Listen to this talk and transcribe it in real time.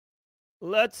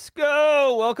Let's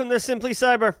go. Welcome to Simply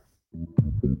Cyber.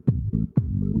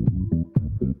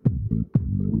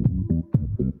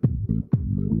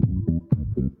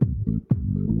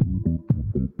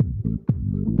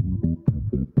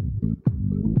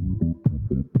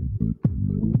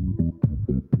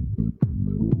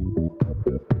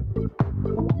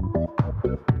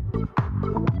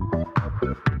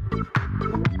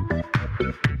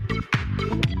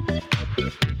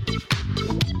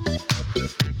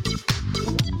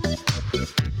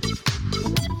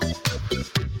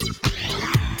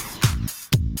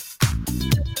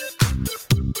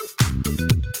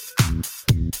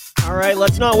 All right,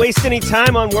 let's not waste any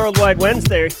time on Worldwide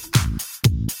Wednesday.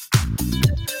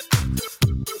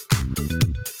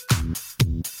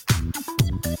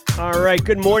 All right,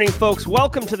 good morning, folks.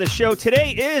 Welcome to the show.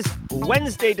 Today is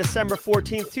Wednesday, December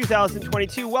 14th,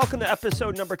 2022. Welcome to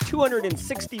episode number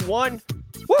 261.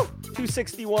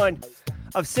 261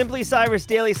 of Simply Cyber's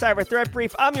Daily Cyber Threat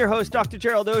Brief. I'm your host, Dr.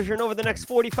 Gerald Auger, and over the next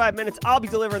 45 minutes, I'll be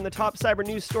delivering the top cyber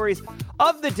news stories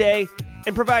of the day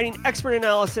and providing expert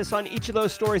analysis on each of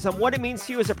those stories on what it means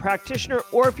to you as a practitioner,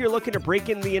 or if you're looking to break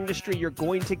into the industry, you're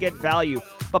going to get value.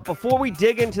 But before we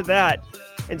dig into that,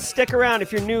 and stick around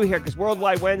if you're new here, because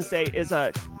Worldwide Wednesday it's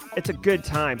a good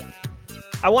time.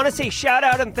 I want to say shout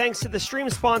out and thanks to the stream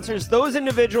sponsors, those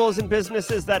individuals and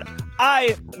businesses that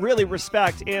I really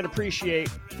respect and appreciate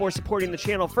for supporting the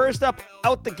channel. First up,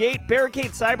 out the gate,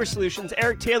 Barricade Cyber Solutions.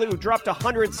 Eric Taylor, who dropped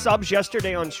 100 subs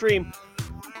yesterday on stream.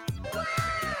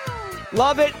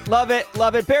 Love it, love it,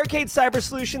 love it. Barricade Cyber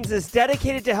Solutions is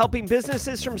dedicated to helping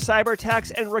businesses from cyber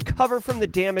attacks and recover from the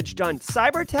damage done.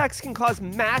 Cyber attacks can cause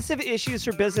massive issues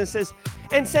for businesses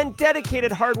and send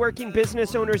dedicated, hardworking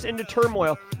business owners into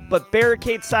turmoil. But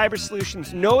Barricade Cyber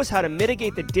Solutions knows how to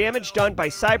mitigate the damage done by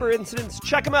cyber incidents.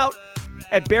 Check them out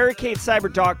at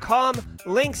barricadecyber.com.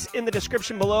 Links in the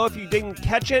description below if you didn't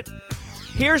catch it.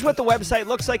 Here's what the website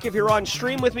looks like if you're on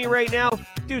stream with me right now.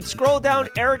 Dude, scroll down.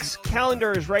 Eric's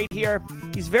calendar is right here.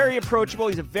 He's very approachable.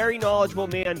 He's a very knowledgeable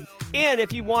man. And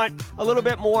if you want a little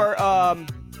bit more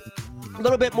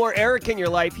Eric in your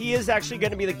life, he is actually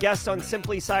going to be the guest on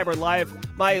Simply Cyber Live,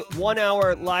 my 1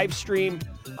 hour live stream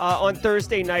on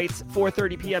Thursday nights,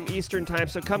 4:30 p.m. Eastern time.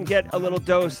 So come get a little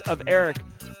dose of Eric.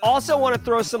 Also want to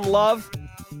throw some love.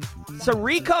 So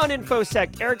Recon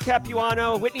InfoSec, Eric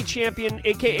Capuano, Whitney Champion,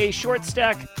 a.k.a. Short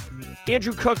Stack,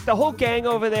 Andrew Cook, the whole gang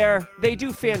over there, they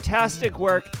do fantastic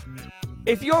work.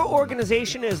 If your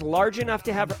organization is large enough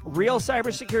to have real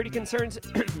cybersecurity concerns,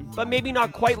 but maybe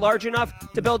not quite large enough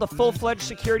to build a full-fledged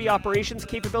security operations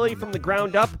capability from the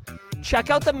ground up, check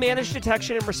out the managed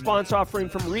detection and response offering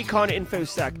from Recon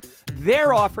InfoSec.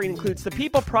 Their offering includes the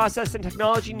people, process, and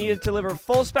technology needed to deliver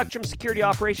full-spectrum security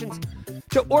operations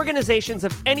to organizations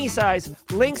of any size.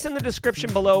 Links in the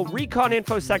description below,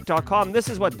 reconinfosec.com. This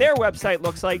is what their website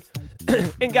looks like.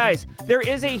 And guys, there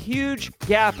is a huge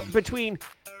gap between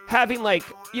having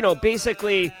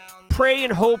basically pray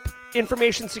and hope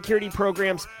information security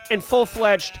programs and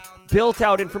full-fledged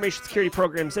built-out information security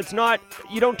programs. It's not,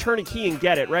 you don't turn a key and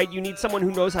get it, right? You need someone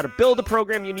who knows how to build a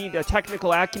program. You need a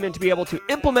technical acumen to be able to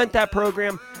implement that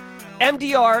program.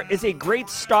 MDR is a great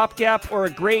stopgap or a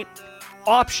great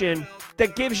option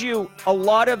that gives you a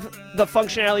lot of the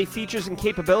functionality, features, and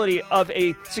capability of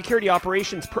a security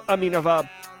operations, of a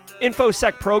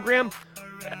InfoSec program,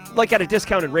 like at a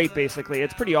discounted rate, basically.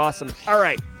 It's pretty awesome. All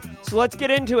right, so let's get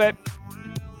into it.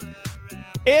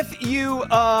 If you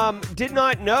did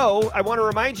not know, I want to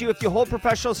remind you, if you hold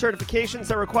professional certifications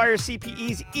that require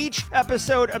CPEs, each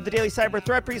episode of the Daily Cyber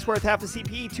Threat Brief is worth half a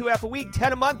CPE, 2 a week,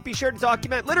 10 a month. Be sure to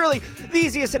document literally the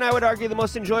easiest and I would argue the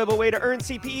most enjoyable way to earn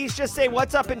CPEs. Just say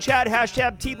what's up in chat,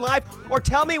 hashtag Team Live, or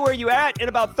tell me where you at in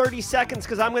about 30 seconds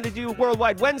because I'm going to do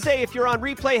Worldwide Wednesday. If you're on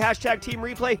replay, hashtag Team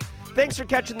Replay. Thanks for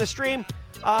catching the stream.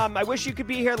 I wish you could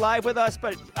be here live with us,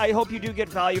 but I hope you do get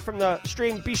value from the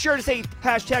stream. Be sure to say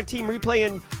hashtag Team Replay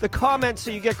in the comments so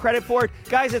you get credit for it.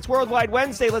 Guys, it's Worldwide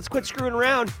Wednesday. Let's quit screwing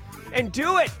around and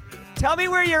do it. Tell me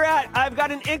where you're at. I've got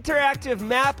an interactive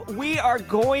map. We are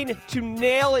going to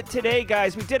nail it today,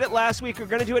 guys. We did it last week. We're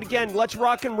going to do it again. Let's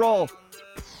rock and roll.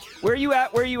 Where you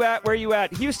at? Where you at? Where you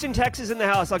at? Houston, Texas in the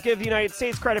house. I'll give the United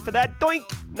States credit for that.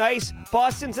 Doink. Nice.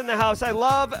 Boston's in the house. I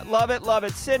love it, love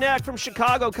it. Sinak from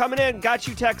Chicago coming in. Got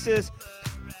you, Texas.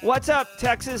 What's up,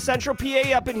 Texas? Central PA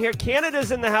up in here.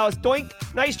 Canada's in the house. Doink.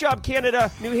 Nice job,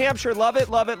 Canada. New Hampshire. Love it,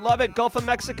 love it, love it. Gulf of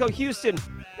Mexico, Houston.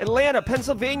 Atlanta,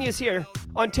 Pennsylvania's here.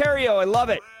 Ontario, I love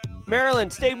it.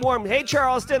 Maryland, stay warm. Hey,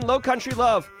 Charleston, Low Country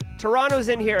Love. Toronto's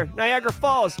in here. Niagara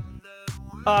Falls.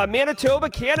 Manitoba,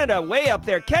 Canada, way up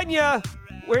there. Kenya,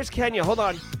 where's Kenya? Hold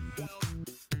on.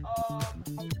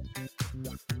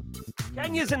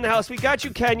 Kenya's in the house. We got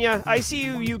you, Kenya. I see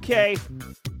you, UK.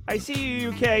 I see you,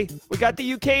 UK. We got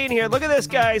the UK in here. Look at this,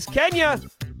 guys. Kenya,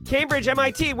 Cambridge,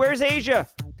 MIT. Where's Asia?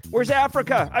 Where's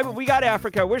Africa? We got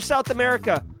Africa. Where's South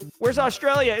America? Where's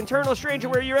Australia? Internal stranger,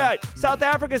 where you at? South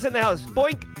Africa's in the house.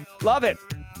 Boink. Love it.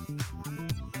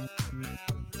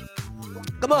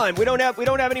 Come on. We don't have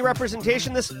any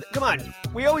representation. Come on.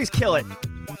 We always kill it.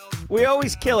 We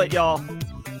always kill it, y'all.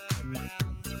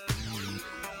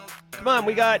 Come on,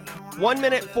 we got 1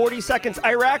 minute, 40 seconds.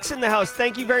 Iraq's in the house.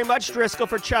 Thank you very much, Driscoll,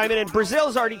 for chiming in.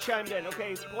 Brazil's already chimed in.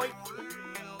 Okay, boink.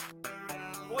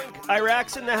 Boink.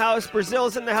 Iraq's in the house.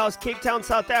 Brazil's in the house. Cape Town,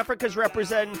 South Africa's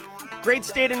representing. Great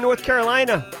state in North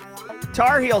Carolina.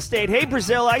 Tar Heel State. Hey,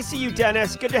 Brazil, I see you,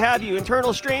 Dennis. Good to have you.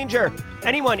 Internal stranger.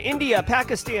 Anyone? India,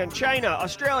 Pakistan, China,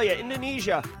 Australia,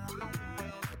 Indonesia.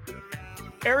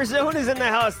 Arizona's in the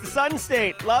house. The Sun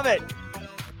State. Love it.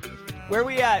 Where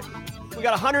we at? We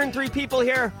got 103 people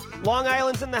here. Long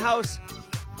Island's in the house.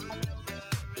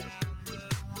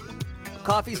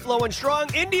 Coffee's flowing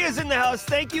strong. India's in the house.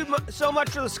 Thank you so much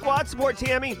for the squad support,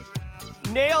 Tammy.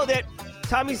 Nailed it.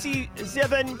 Tommy C.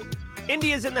 Zivin.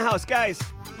 India's in the house, guys.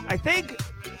 I think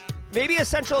maybe a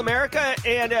Central America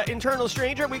and internal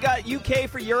stranger. We got UK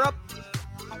for Europe.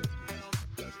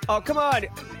 Oh, come on.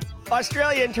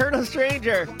 Australia, internal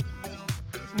stranger.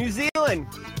 New Zealand,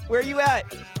 where are you at?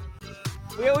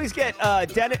 We always get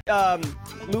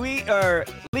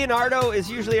Leonardo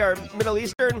is usually our Middle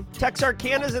Eastern.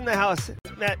 Texarkana's in the house.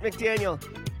 Matt McDaniel.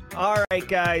 All right,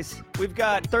 guys. We've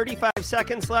got 35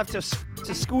 seconds left to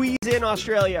squeeze in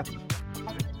Australia.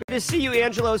 Good to see you,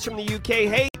 Angelo's from the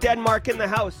UK. Hey, Denmark in the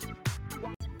house.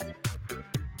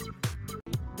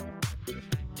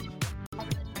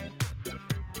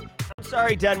 I'm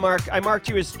sorry, Denmark. I marked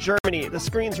you as Germany. The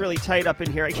screen's really tight up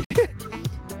in here.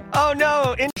 Oh,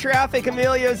 no. In traffic.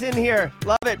 Emilio's in here.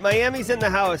 Love it. Miami's in the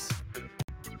house.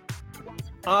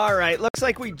 All right. Looks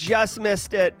like we just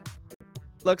missed it.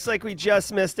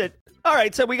 All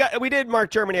right. So we did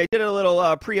mark Germany. I did it a little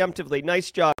preemptively.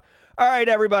 Nice job. All right,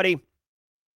 everybody.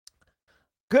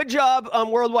 Good job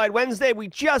on Worldwide Wednesday. We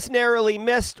just narrowly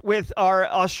missed with our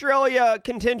Australia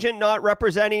contingent not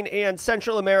representing and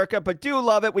Central America, but do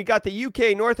love it. We got the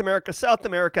UK, North America, South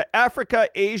America, Africa,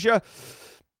 Asia,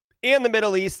 and the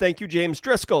Middle East. Thank you, James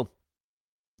Driscoll.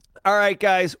 All right,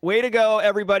 guys. Way to go,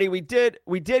 everybody. We did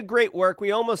great work.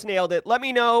 We almost nailed it. Let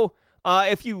me know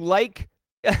if you like.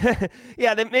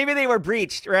 Yeah, maybe they were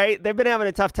breached, right? They've been having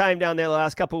a tough time down there the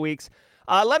last couple weeks.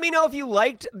 Let me know if you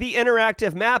liked the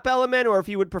interactive map element or if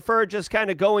you would prefer just kind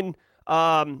of going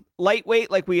lightweight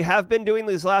like we have been doing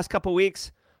these last couple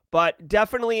weeks. But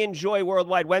definitely enjoy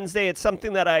Worldwide Wednesday. It's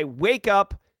something that I wake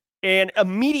up and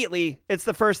immediately it's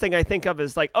the first thing I think of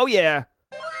is like, oh yeah,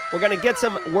 we're going to get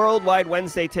some Worldwide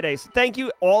Wednesday today. So thank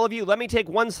you, all of you. Let me take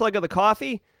one slug of the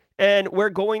coffee and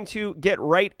we're going to get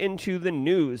right into the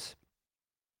news.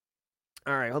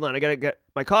 All right, hold on. I got to get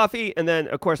my coffee. And then,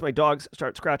 of course, my dogs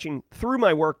start scratching through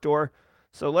my work door.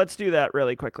 So let's do that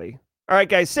really quickly. All right,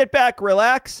 guys, sit back,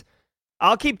 relax.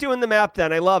 I'll keep doing the map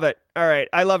then. I love it. All right,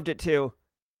 I loved it too.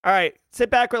 All right, sit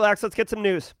back, relax. Let's get some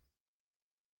news.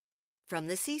 From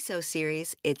the CISO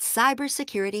series, it's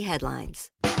Cybersecurity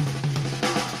Headlines.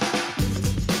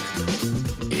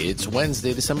 It's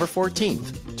Wednesday, December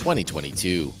 14th,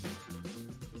 2022.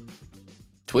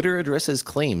 Twitter addresses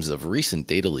claims of recent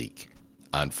data leak.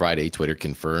 On Friday, Twitter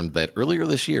confirmed that earlier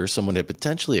this year, someone had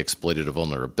potentially exploited a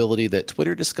vulnerability that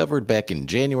Twitter discovered back in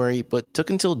January, but took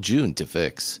until June to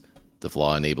fix. The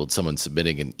flaw enabled someone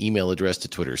submitting an email address to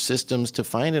Twitter systems to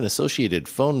find an associated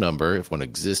phone number if one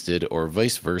existed, or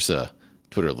vice versa.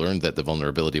 Twitter learned that the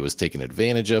vulnerability was taken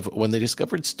advantage of when they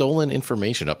discovered stolen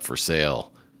information up for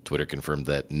sale. Twitter confirmed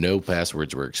that no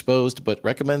passwords were exposed, but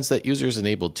recommends that users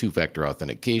enable two-factor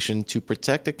authentication to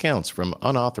protect accounts from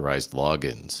unauthorized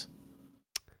logins.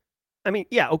 I mean,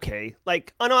 yeah, okay.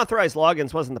 Like, unauthorized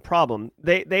logins wasn't the problem.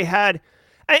 They had,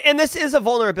 and this is a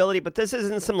vulnerability, but this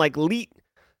isn't some, like, elite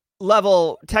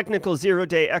level technical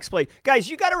zero-day exploit. Guys,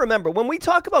 you got to remember, when we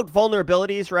talk about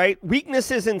vulnerabilities, right,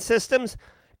 weaknesses in systems,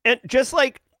 and just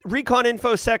like Recon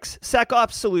InfoSec's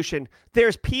SecOps solution,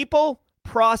 there's people,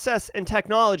 process, and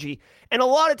technology. And a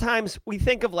lot of times we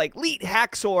think of, like, Leet,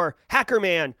 Hacksaw,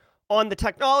 HackerMan, on the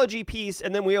technology piece,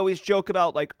 and then we always joke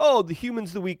about like, oh, the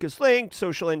human's the weakest link,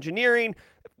 social engineering,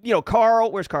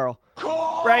 Carl, where's Carl?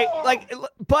 Right? Like,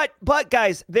 but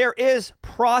guys, there is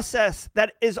process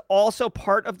that is also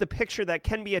part of the picture that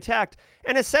can be attacked.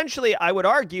 And essentially, I would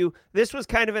argue this was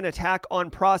kind of an attack on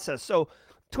process. So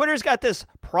Twitter's got this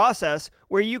process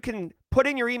where you can put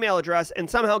in your email address and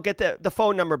somehow get the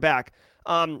phone number back.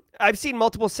 I've seen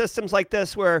multiple systems like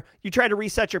this where you try to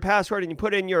reset your password and you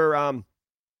put in your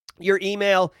your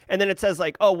email, and then it says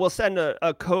like, oh, we'll send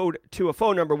a code to a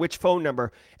phone number. Which phone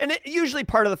number? And usually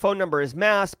part of the phone number is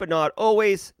masked, but not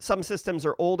always. Some systems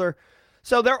are older.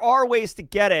 So there are ways to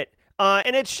get it.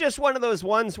 And it's just one of those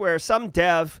ones where some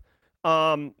dev, put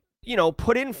in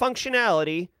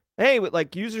functionality. Hey,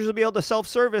 like users will be able to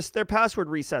self-service their password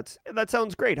resets. That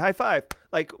sounds great. High five.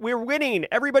 Like, we're winning.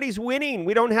 Everybody's winning.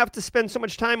 We don't have to spend so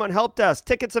much time on help desk.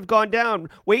 Tickets have gone down.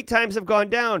 Wait times have gone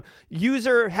down.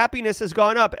 User happiness has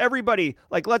gone up. Everybody,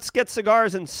 like, let's get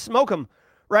cigars and smoke them,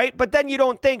 right? But then you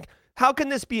don't think, how can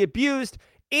this be abused?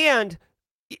 And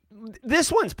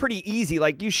this one's pretty easy.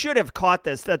 Like, you should have caught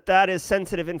this, that is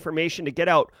sensitive information to get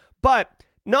out. But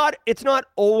it's not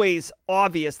always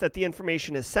obvious that the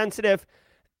information is sensitive.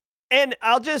 And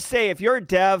I'll just say, if you're a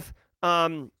dev,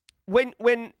 when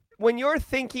you're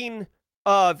thinking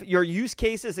of your use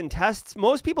cases and tests,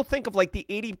 most people think of like the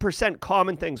 80%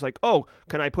 common things like, oh,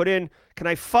 can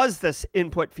I fuzz this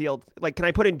input field? Like, can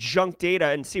I put in junk data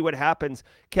and see what happens?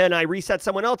 Can I reset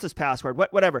someone else's password?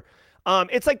 Whatever.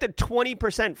 It's like the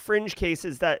 20% fringe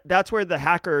cases that's where the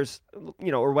hackers,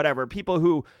 or whatever, people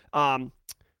who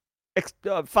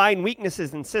find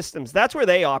weaknesses in systems, that's where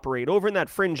they operate, over in that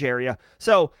fringe area.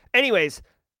 So anyways,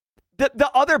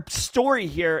 the other story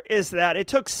here is that it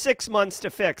took 6 months to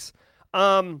fix.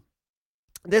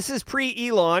 This is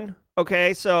pre-Elon,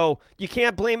 okay? So you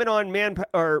can't blame it on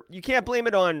you can't blame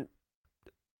it on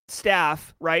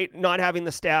staff, right? Not having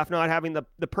the staff, not having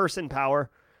the person power.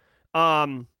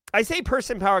 I say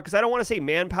person power because I don't want to say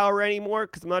manpower anymore,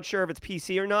 because I'm not sure if it's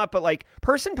PC or not, but like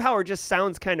person power just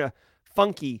sounds kind of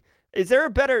funky. Is there a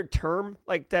better term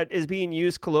like that is being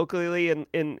used colloquially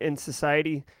in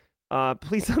society?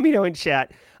 Please let me know in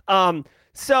chat.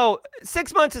 So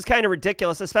 6 months is kind of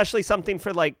ridiculous, especially something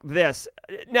for like this.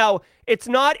 Now, it's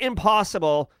not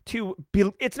impossible to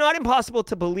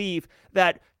believe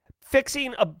that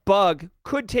fixing a bug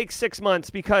could take 6 months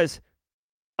because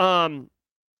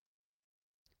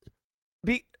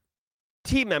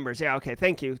team members. Yeah, okay,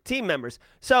 thank you. Team members.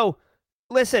 So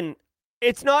listen,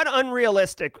 it's not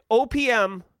unrealistic.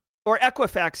 OPM or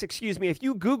Equifax, excuse me, if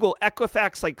you Google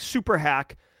Equifax like super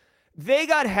hack, they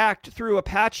got hacked through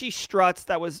Apache Struts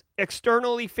that was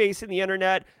externally facing the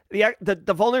internet.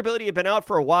 The vulnerability had been out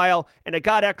for a while and it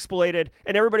got exploited,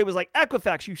 and everybody was like,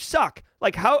 Equifax, you suck.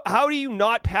 Like, how are you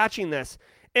not patching this?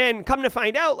 And come to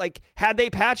find out, like, had they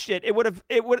patched it, they would have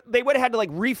had to like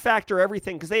refactor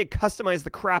everything because they had customized the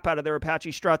crap out of their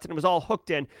Apache Struts and it was all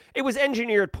hooked in. It was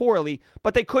engineered poorly,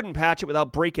 but they couldn't patch it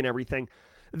without breaking everything.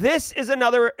 This is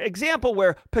another example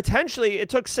where potentially it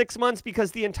took 6 months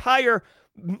because the entire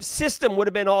system would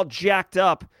have been all jacked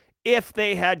up if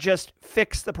they had just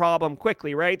fixed the problem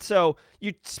quickly, right? So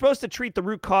you're supposed to treat the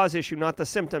root cause issue, not the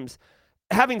symptoms.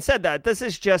 Having said that, this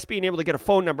is just being able to get a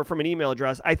phone number from an email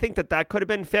address. I think that could have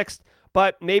been fixed,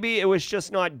 but maybe it was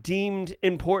just not deemed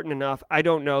important enough. I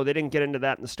don't know. They didn't get into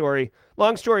that in the story.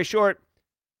 Long story short,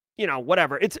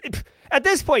 whatever. At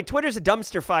this point, Twitter's a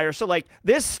dumpster fire. So like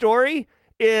this story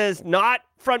is not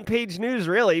front page news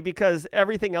really because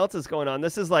everything else is going on.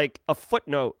 This is like a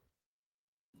footnote.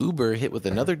 Uber hit with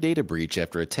another data breach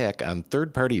after attack on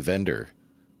third-party vendor.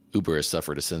 Uber has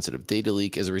suffered a sensitive data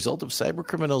leak as a result of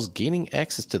cybercriminals gaining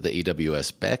access to the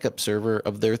AWS backup server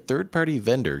of their third-party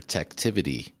vendor,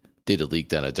 Tectivity. Data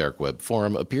leaked on a dark web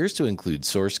forum appears to include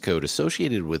source code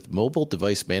associated with mobile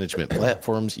device management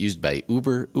platforms used by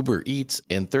Uber, Uber Eats,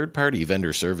 and third-party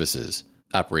vendor services.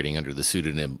 Operating under the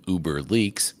pseudonym Uber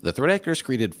Leaks, the threat actors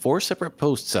created 4 separate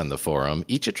posts on the forum,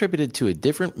 each attributed to a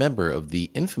different member of the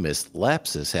infamous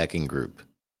Lapsus hacking group.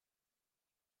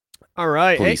 All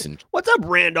right. Hey, what's up,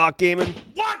 Randock Gaming?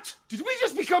 What? Did we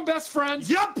just become best friends?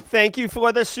 Yep. Thank you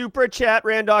for the super chat,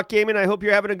 Randock Gaming. I hope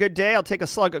you're having a good day. I'll take a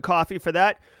slug of coffee for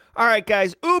that. All right,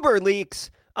 guys. Uber Leaks.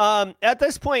 At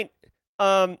this point,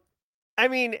 I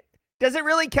mean, does it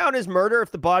really count as murder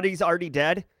if the body's already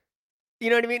dead? You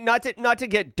know what I mean? Not to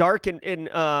get dark and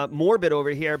morbid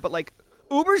over here, but like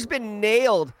Uber's been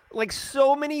nailed like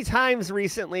so many times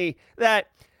recently that.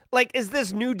 Like, is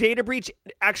this new data breach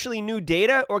actually new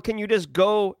data, or can you just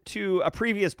go to a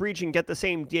previous breach and get the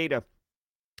same data?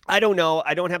 I don't know.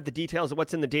 I don't have the details of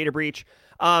what's in the data breach.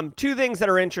 2 things that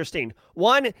are interesting.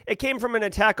 One, it came from an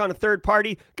attack on a third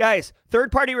party. Guys,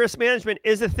 third-party risk management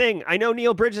is a thing. I know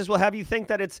Neil Bridges will have you think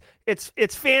that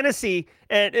it's fantasy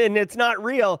and it's not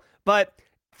real, but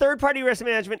third-party risk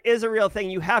management is a real thing.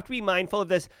 You have to be mindful of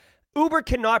this. Uber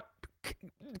cannot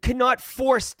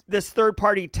force this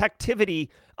third-party Tectivity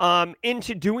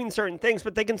into doing certain things,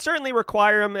 but they can certainly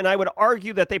require them, and I would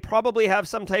argue that they probably have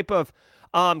some type of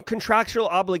contractual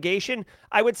obligation,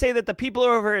 I would say that the people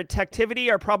over at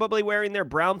Tectivity are probably wearing their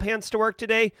brown pants to work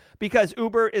today, because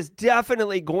Uber is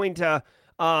definitely going to,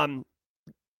 I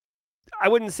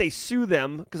wouldn't say sue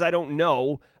them because I don't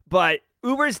know, but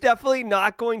Uber's definitely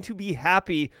not going to be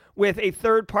happy with a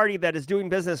third party that is doing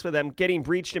business with them getting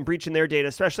breached and breaching their data,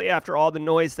 especially after all the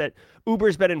noise that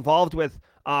Uber's been involved with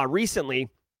recently.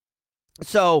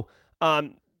 So,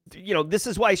 this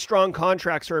is why strong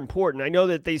contracts are important. I know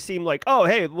that they seem like, oh,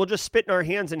 hey, we'll just spit in our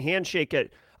hands and handshake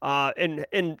it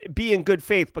and be in good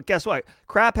faith. But guess what?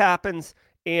 Crap happens.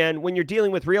 And when you're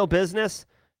dealing with real business,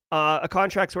 a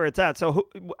contract's where it's at. So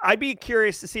I'd be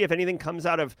curious to see if anything comes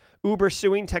out of Uber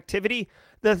suing Tectivity.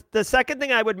 The second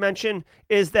thing I would mention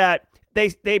is that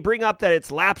they bring up that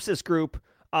it's Lapsus Group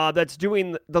that's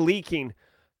doing the leaking.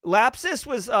 Lapsus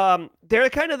was, they're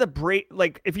kind of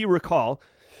if you recall,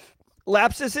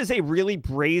 Lapsus is a really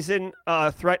brazen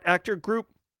threat actor group.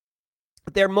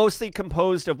 They're mostly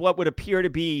composed of what would appear to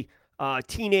be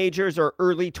teenagers or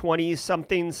early 20s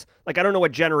somethings. Like, I don't know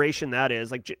what generation that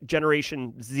is, like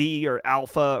Generation Z or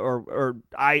Alpha or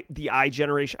the I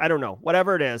generation. I don't know.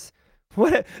 Whatever it is.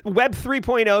 What Web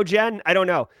 3.0 gen? I don't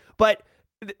know. But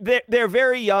they're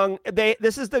very young.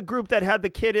 This is the group that had the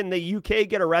kid in the UK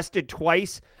get arrested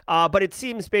twice. But it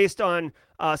seems, based on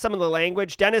some of the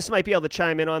language, Dennis might be able to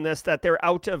chime in on this, that they're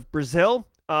out of Brazil,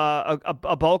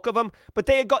 a bulk of them. But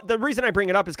the reason I bring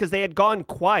it up is because they had gone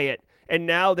quiet, and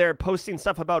now they're posting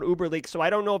stuff about Uber leaks. So I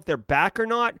don't know if they're back or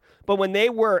not. But when they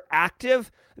were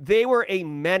active, they were a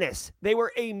menace.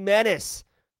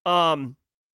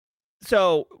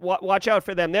 So watch out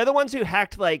for them. They're the ones who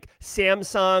hacked like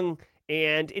Samsung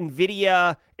and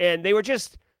NVIDIA, and they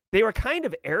were kind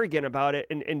of arrogant about it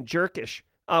and jerkish,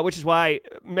 which is why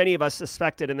many of us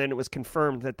suspected, and then it was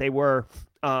confirmed that they were,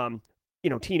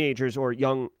 teenagers or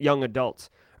young adults.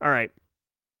 All right.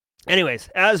 Anyways,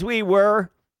 as we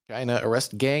were... China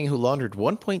arrests gang who laundered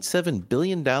 $1.7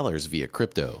 billion via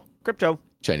crypto.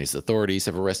 Chinese authorities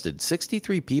have arrested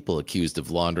 63 people accused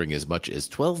of laundering as much as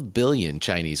 12 billion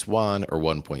Chinese yuan, or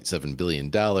 $1.7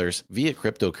 billion, via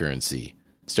cryptocurrency.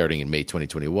 Starting in May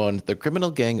 2021, the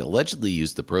criminal gang allegedly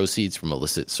used the proceeds from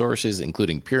illicit sources,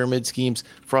 including pyramid schemes,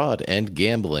 fraud, and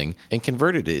gambling, and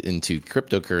converted it into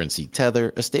cryptocurrency Tether,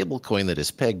 a stablecoin that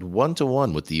is pegged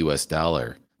 1-to-1 with the US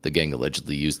dollar. The gang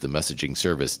allegedly used the messaging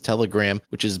service Telegram,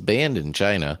 which is banned in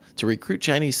China, to recruit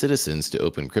Chinese citizens to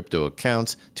open crypto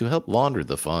accounts to help launder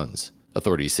the funds.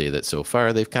 Authorities say that so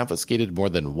far they've confiscated more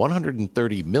than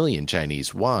 130 million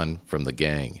Chinese yuan from the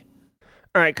gang.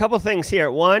 All right, couple things here.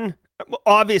 One,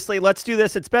 obviously, let's do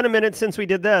this. It's been a minute since we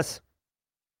did this.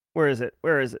 Where is it?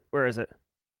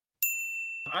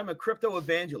 I'm a crypto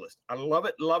evangelist. I love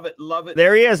it, love it, love it.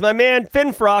 There he is, my man,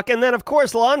 Finfrock. And then, of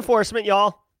course, law enforcement,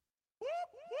 y'all.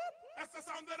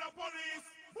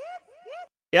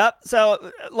 Yep.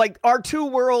 So, like, our two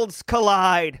worlds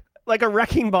collide like a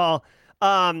wrecking ball.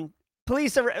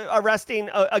 Police are arresting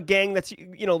a gang that's,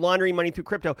 laundering money through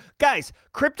crypto. Guys,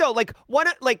 crypto,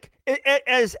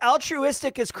 as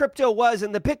altruistic as crypto was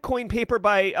in the Bitcoin paper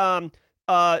by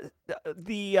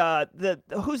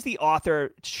who's the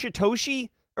author, Satoshi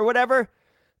or whatever.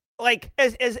 Like,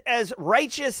 as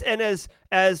righteous and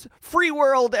as free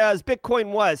world as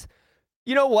Bitcoin was.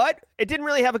 You know what? It didn't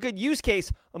really have a good use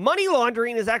case. Money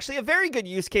laundering is actually a very good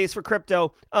use case for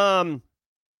crypto. I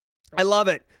love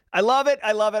it. I love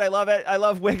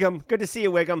Wiggum. Good to see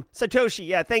you, Wiggum. Satoshi,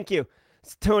 yeah, thank you,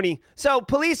 Tony. So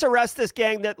police arrest this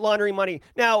gang that laundering money.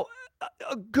 Now,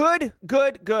 good.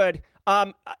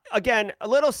 Again, a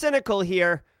little cynical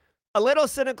here.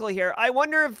 I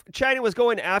wonder if China was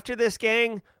going after this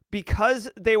gang because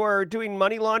they were doing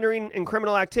money laundering and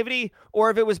criminal activity,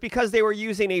 or if it was because they were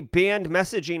using a banned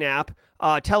messaging app,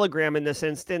 Telegram in this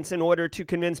instance, in order to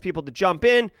convince people to jump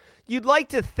in. You'd like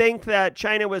to think that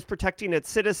China was protecting its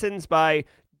citizens by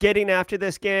getting after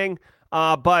this gang,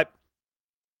 but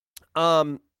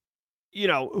who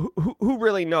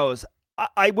really knows?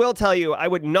 I will tell you, I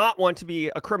would not want to be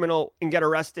a criminal and get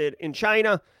arrested in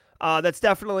China. That's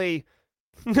definitely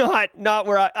not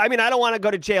where I don't want to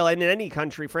go to jail in any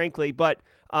country, frankly, but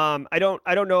I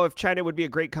don't know if China would be a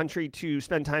great country to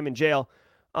spend time in jail.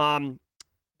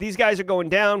 These guys are going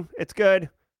down. It's good.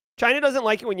 China doesn't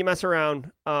like it when you mess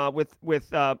around with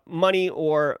money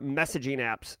or messaging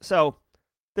apps. So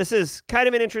this is kind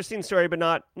of an interesting story, but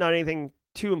not anything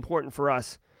too important for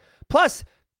us. Plus,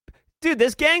 dude,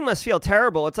 this gang must feel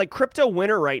terrible. It's like crypto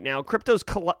winter right now. Crypto's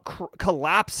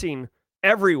collapsing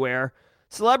everywhere.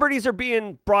 Celebrities are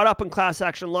being brought up in class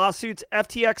action lawsuits.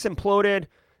 FTX imploded.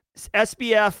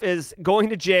 SBF is going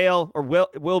to jail, or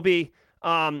will be.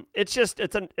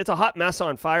 It's a hot mess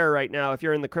on fire right now if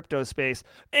you're in the crypto space.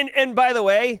 And by the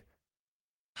way,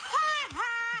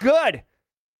 good.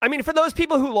 I mean, for those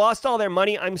people who lost all their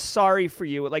money, I'm sorry for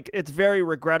you. Like, it's very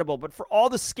regrettable. But for all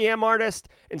the scam artists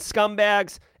and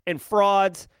scumbags and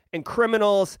frauds and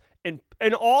criminals and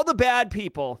all the bad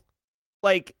people,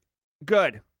 like,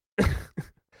 good.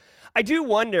 I do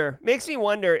wonder, makes me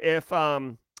wonder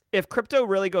if crypto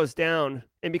really goes down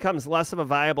and becomes less of a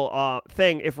viable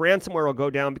thing, if ransomware will go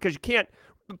down, because you can't,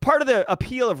 part of the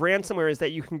appeal of ransomware is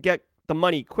that you can get the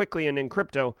money quickly and in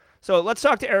crypto. So let's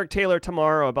talk to Eric Taylor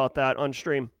tomorrow about that on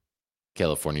stream.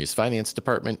 California's finance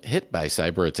department hit by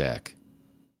cyber attack.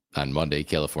 On Monday,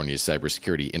 California's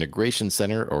Cybersecurity Integration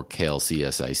Center, or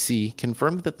CalCSIC,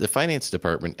 confirmed that the finance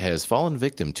department has fallen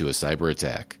victim to a cyber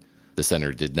attack. The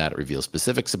center did not reveal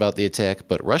specifics about the attack,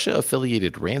 but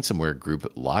Russia-affiliated ransomware group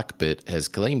Lockbit has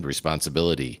claimed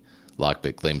responsibility.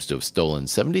 Lockbit claims to have stolen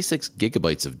 76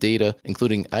 gigabytes of data,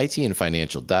 including IT and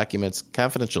financial documents,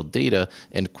 confidential data,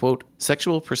 and, quote,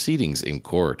 sexual proceedings in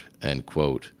court, end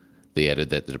quote. They added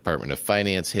that the Department of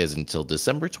Finance has until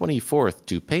December 24th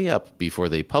to pay up before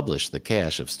they publish the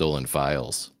cache of stolen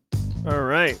files. All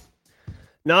right.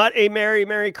 Not a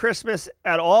Merry Christmas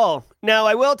at all. Now,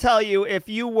 I will tell you, if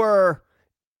you are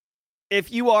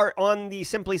on the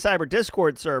Simply Cyber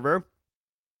Discord server,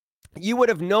 you would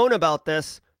have known about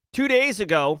this 2 days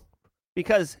ago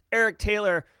because Eric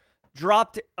Taylor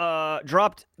dropped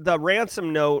the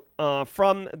ransom note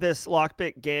from this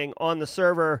Lockbit gang on the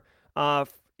server.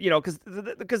 Because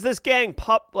this gang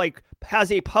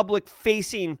has a public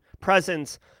facing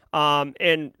presence.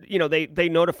 And they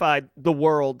notified the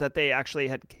world that they actually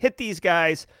had hit these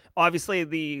guys. Obviously,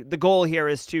 the goal here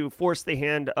is to force the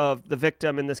hand of the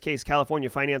victim, in this case, California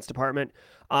Finance Department,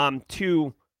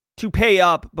 to pay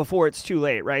up before it's too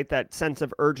late, right? That sense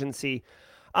of urgency.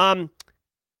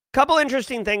 Couple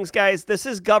interesting things, guys. This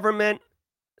is government,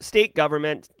 state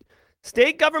government.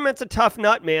 State government's a tough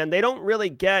nut, man. They don't really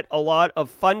get a lot of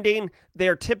funding.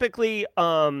 They're typically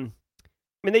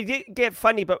they did get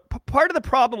funding, but part of the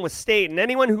problem with state, and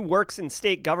anyone who works in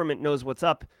state government knows what's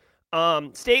up,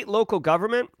 state, local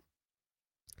government,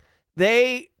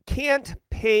 they can't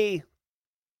pay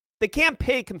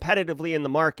competitively in the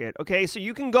market, okay? So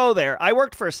you can go there. I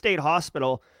worked for a state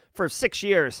hospital for 6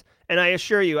 years, and I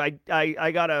assure you,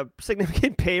 I got a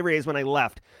significant pay raise when I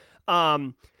left.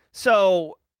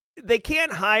 So they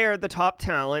can't hire the top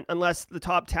talent unless the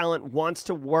top talent wants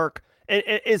to work and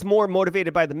is more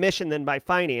motivated by the mission than by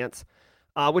finance,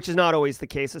 which is not always the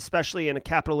case, especially in a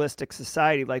capitalistic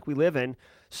society like we live in.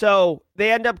 So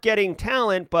they end up getting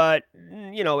talent, but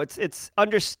it's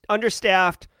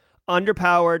understaffed,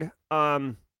 underpowered.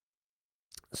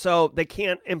 So they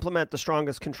can't implement the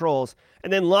strongest controls.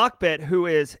 And then Lockbit, who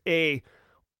is a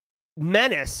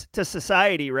menace to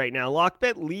society right now,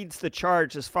 Lockbit leads the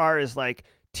charge as far as like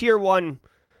tier 1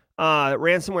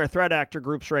 ransomware threat actor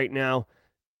groups right now.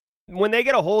 When they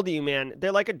get a hold of you, man,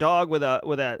 they're like a dog with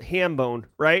a ham bone,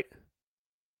 right?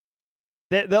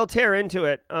 They'll tear into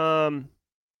it.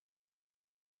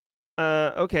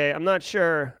 Okay, I'm not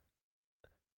sure.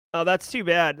 Oh, that's too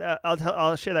bad.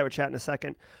 I'll share that with chat in a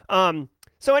second.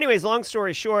 So anyways, long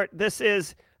story short, this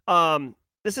is a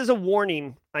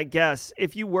warning, I guess.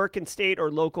 If you work in state or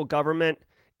local government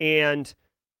and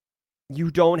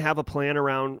you don't have a plan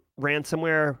around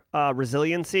ransomware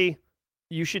resiliency,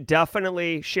 you should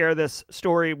definitely share this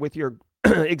story with your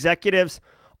executives.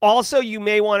 Also, you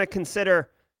may want to consider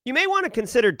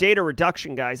data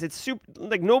reduction, guys. It's super,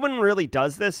 like, no one really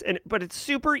does this, but it's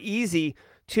super easy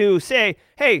to say,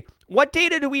 hey, what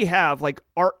data do we have? Like,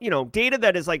 data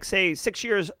that is like, say, 6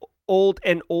 years old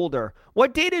and older.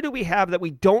 What data do we have that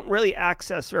we don't really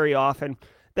access very often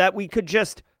that we could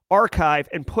just archive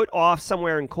and put off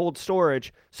somewhere in cold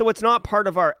storage so it's not part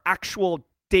of our actual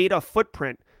data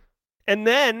footprint? And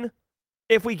then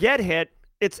if we get hit,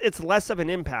 it's less of an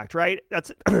impact, right?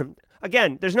 That's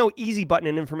again, there's no easy button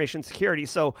in information security.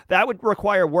 So that would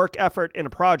require work, effort in a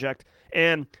project.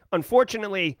 And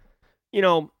unfortunately,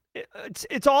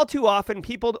 it's all too often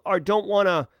people don't want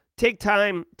to take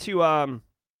time to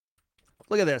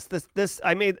look at this.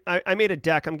 I made a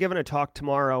deck. I'm giving a talk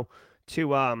tomorrow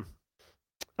to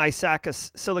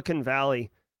ISACA Silicon Valley,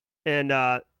 and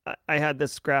I had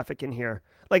this graphic in here.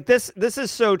 Like this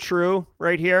is so true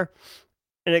right here,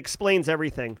 and it explains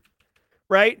everything,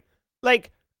 right?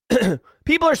 Like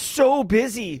people are so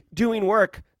busy doing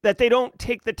work that they don't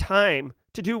take the time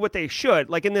to do what they should.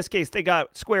 Like in this case, they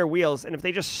got square wheels, and if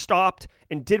they just stopped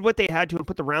and did what they had to and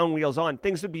put the round wheels on,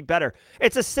 things would be better.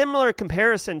 It's a similar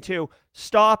comparison to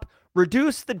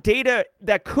reduce the data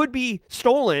that could be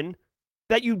stolen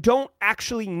that you don't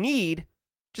actually need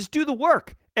Just do the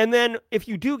work. And then if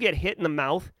you do get hit in the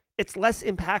mouth, it's less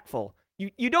impactful.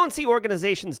 You don't see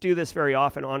organizations do this very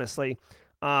often, honestly,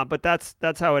 but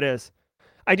that's how it is.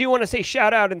 I do want to say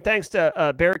shout out and thanks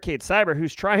to Barricade Cyber,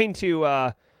 who's trying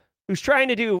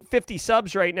to do 50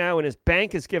 subs right now, and his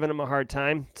bank is giving him a hard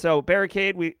time. So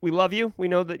Barricade, we love you. We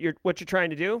know that what you're trying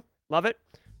to do. Love it.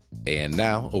 And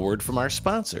now a word from our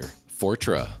sponsor,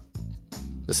 Fortra.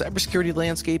 The cybersecurity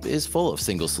landscape is full of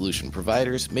single solution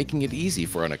providers, making it easy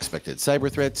for unexpected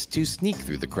cyber threats to sneak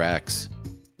through the cracks.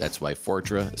 That's why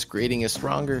Fortra is creating a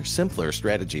stronger, simpler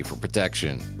strategy for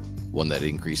protection, one that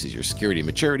increases your security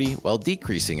maturity while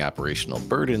decreasing operational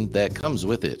burden that comes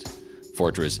with it.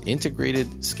 Fortra's integrated,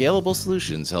 scalable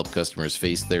solutions help customers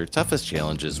face their toughest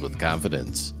challenges with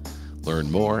confidence.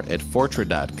 Learn more at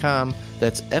Fortra.com.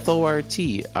 That's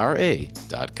Fortra.com.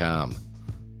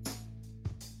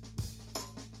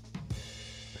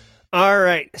 All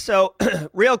right. So,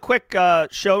 real quick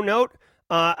show note.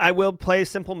 I will play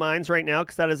Simple Minds right now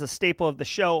because that is a staple of the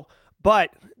show.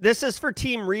 But this is for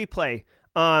Team Replay.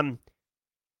 I've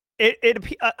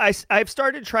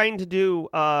started trying to do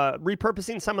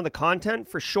repurposing some of the content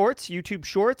for shorts, YouTube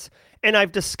shorts, and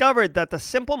I've discovered that the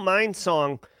Simple Minds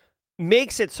song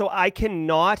makes it so I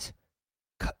cannot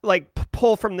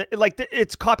pull from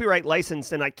it's copyright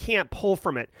licensed and I can't pull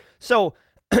from it. So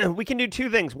we can do two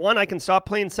things. One, I can stop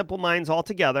playing Simple Minds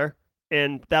altogether,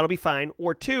 and that'll be fine.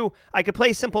 Or two, I could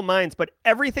play Simple Minds, but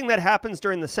everything that happens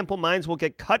during the Simple Minds will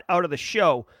get cut out of the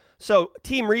show. So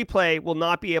Team Replay will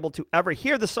not be able to ever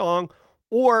hear the song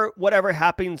or whatever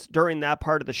happens during that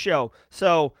part of the show.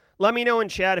 So let me know in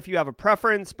chat if you have a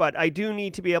preference, but I do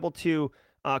need to be able to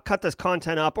cut this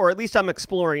content up, or at least I'm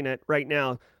exploring it right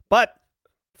now. But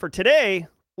for today,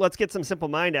 let's get some Simple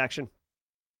Mind action.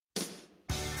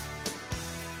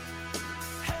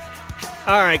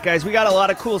 All right, guys, we got a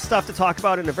lot of cool stuff to talk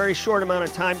about in a very short amount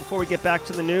of time before we get back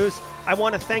to the news. I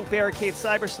want to thank Barricade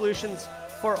Cyber Solutions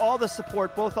for all the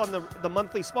support, both on the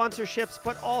monthly sponsorships,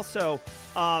 but also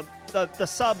the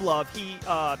sub love.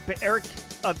 Eric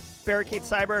of Barricade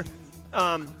Cyber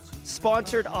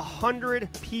sponsored 100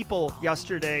 people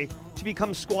yesterday to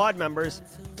become squad members.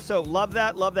 So love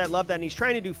that. And he's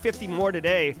trying to do 50 more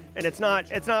today, and it's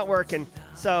not working.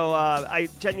 So I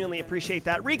genuinely appreciate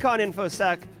that. Recon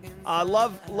InfoSec,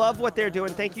 love what they're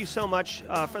doing. Thank you so much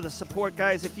for the support,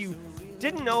 guys. If you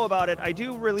didn't know about it, I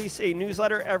do release a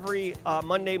newsletter every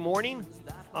Monday morning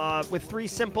with 3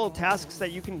 simple tasks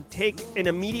that you can take and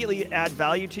immediately add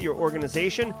value to your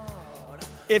organization.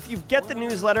 If you get the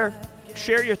newsletter,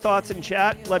 share your thoughts in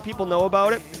chat. Let people know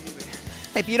about it.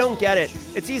 If you don't get it,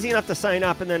 it's easy enough to sign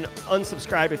up and then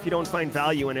unsubscribe if you don't find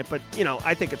value in it. But,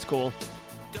 I think it's cool.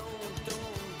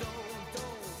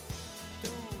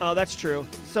 Oh, that's true.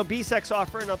 So BSEC's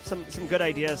offering up some good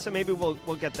ideas, so maybe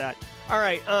we'll get that. All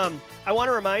right. I want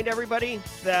to remind everybody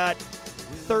that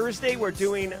Thursday we're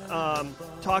doing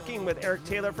talking with Eric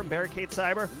Taylor from Barricade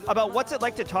Cyber about what's it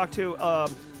like to talk to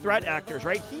threat actors,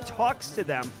 right? He talks to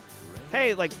them.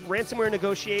 Hey, like ransomware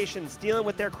negotiations, dealing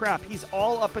with their crap. He's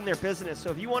all up in their business. So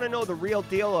if you want to know the real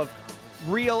deal of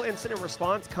real incident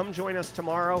response, come join us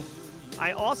tomorrow.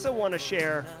 I also want to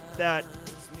share that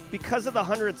because of the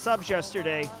 100 subs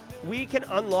yesterday, we can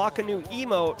unlock a new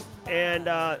emote, and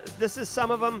this is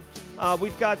some of them.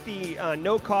 We've got the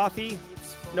no coffee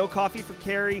for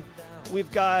Carrie.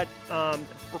 We've got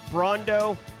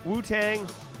Brondo, Wu-Tang,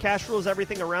 Cash Rules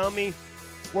Everything Around Me,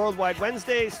 Worldwide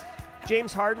Wednesdays,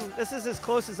 James Harden. This is as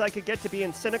close as I could get to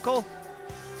being cynical.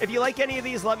 If you like any of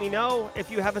these, let me know. If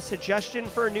you have a suggestion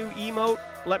for a new emote,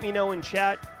 let me know in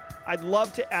chat. I'd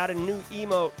love to add a new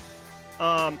emote.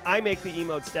 I make the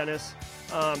emotes, Dennis.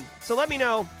 So let me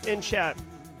know in chat.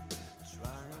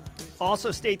 Also,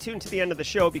 stay tuned to the end of the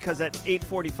show because at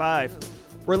 8:45,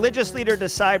 Religious Leader to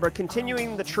Cyber,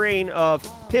 continuing the train of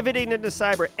pivoting into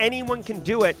cyber. Anyone can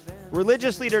do it.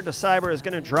 Religious Leader to Cyber is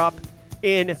going to drop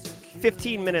in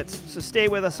 15 minutes, so stay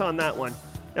with us on that one.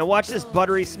 Now watch this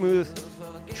buttery smooth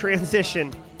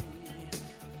transition.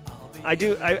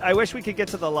 I wish we could get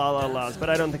to the la la la's, but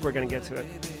I don't think we're going to get to it.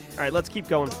 All right, let's keep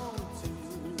going.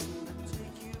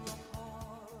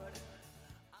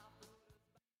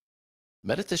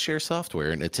 Meta to share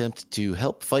software in an attempt to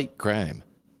help fight crime.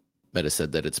 Meta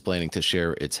said that it's planning to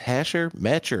share its Hasher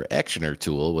Matcher Actioner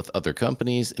tool with other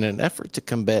companies in an effort to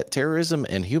combat terrorism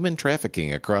and human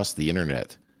trafficking across the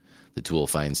internet. The tool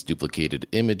finds duplicated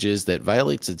images that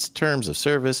violates its terms of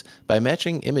service by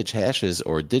matching image hashes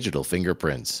or digital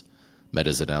fingerprints.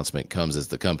 Meta's announcement comes as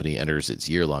the company enters its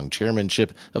year-long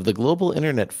chairmanship of the Global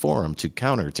Internet Forum to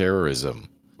Counter Terrorism,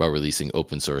 While releasing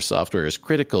open source software is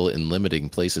critical in limiting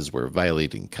places where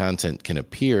violating content can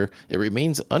appear, it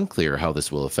remains unclear how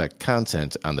this will affect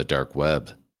content on the dark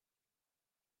web.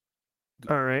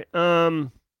 All right. All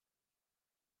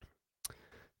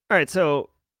right,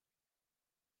 so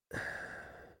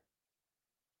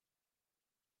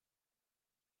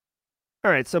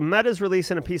Meta's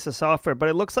releasing a piece of software, but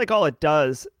it looks like all it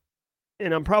does,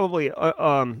 and I'm probably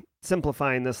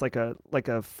simplifying this like a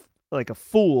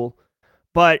fool,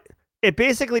 but it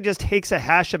basically just takes a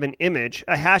hash of an image.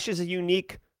 A hash is a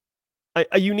unique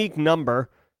number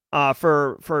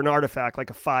for an artifact, like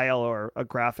a file or a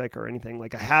graphic or anything.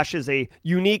 Like a hash is a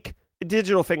unique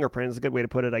digital fingerprint is a good way to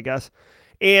put it, I guess.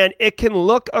 And it can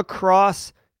look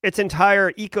across its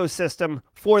entire ecosystem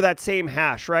for that same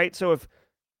hash, right? So if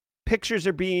pictures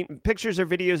or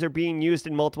videos are being used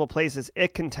in multiple places,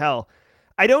 it can tell.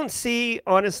 I don't see,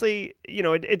 honestly,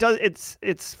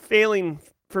 it's failing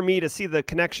for me to see the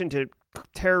connection to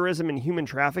terrorism and human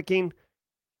trafficking.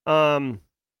 I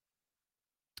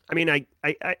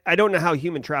don't know how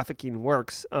human trafficking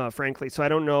works, frankly. So I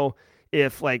don't know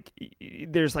if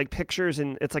there's pictures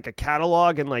and it's like a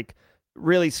catalog and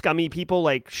really scummy people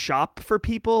shop for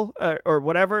people or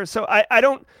whatever. So I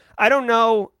don't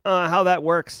know how that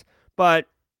works. But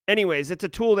anyways, it's a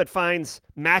tool that finds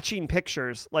matching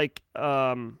pictures.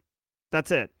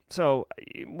 That's it. So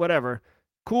whatever.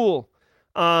 Cool.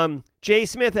 Jay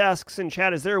Smith asks in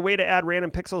chat, is there a way to add random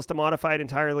pixels to modify it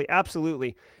entirely?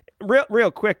 Absolutely.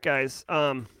 Real quick, guys.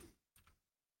 The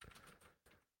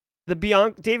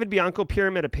David Bianco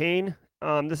Pyramid of Pain.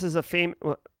 This is a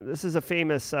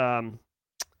famous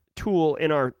tool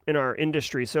in our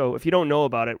industry. So if you don't know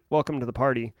about it, welcome to the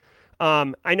party.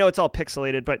 I know it's all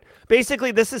pixelated, but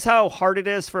basically this is how hard it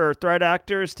is for threat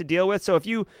actors to deal with. So if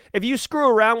you screw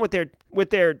around with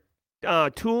their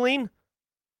tooling,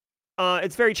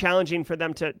 it's very challenging for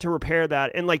them to repair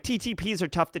that. And TTPs are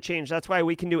tough to change. That's why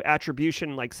we can do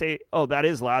attribution, say, oh, that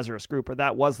is Lazarus Group or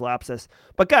that was Lapsus.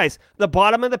 But guys, the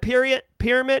bottom of the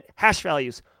pyramid, hash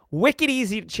values, wicked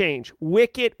easy to change.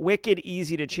 Wicked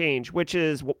easy to change, which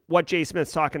is what Jay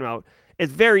Smith's talking about.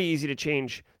 It's very easy to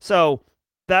change. So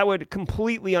that would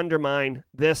completely undermine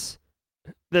this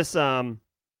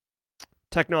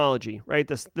technology, right?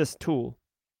 This tool.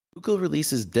 Google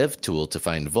releases DevTool to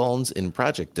find vulns in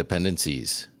project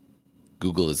dependencies.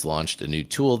 Google has launched a new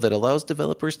tool that allows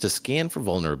developers to scan for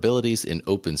vulnerabilities in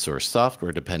open source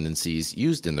software dependencies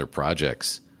used in their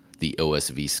projects. The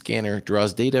OSV scanner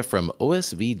draws data from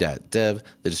osv.dev,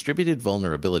 the distributed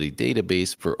vulnerability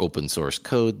database for open source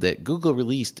code that Google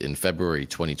released in February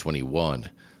 2021.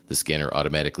 The scanner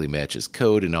automatically matches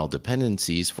code and all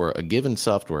dependencies for a given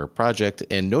software project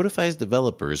and notifies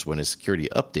developers when a security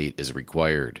update is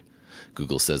required.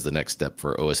 Google says the next step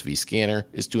for OSV Scanner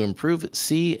is to improve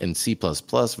C and C++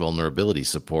 vulnerability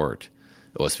support.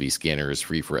 OSV Scanner is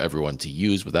free for everyone to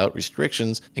use without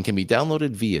restrictions and can be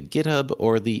downloaded via GitHub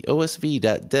or the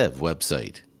osv.dev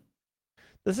website.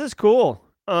 This is cool.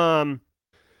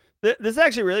 This is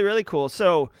actually really, really cool.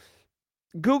 So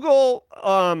Google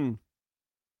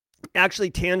actually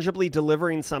tangibly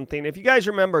delivering something. If you guys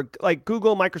remember,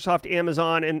 Google, Microsoft,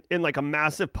 Amazon, in a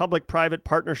massive public-private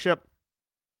partnership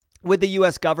with the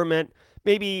U.S. government,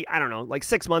 maybe, I don't know,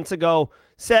 6 months ago,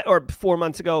 or 4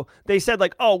 months ago, they said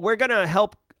oh, we're going to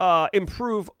help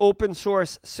improve open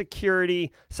source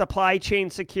security, supply chain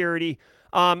security.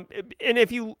 And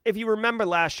if you remember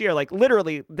last year,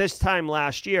 literally this time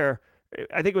last year,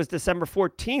 I think it was December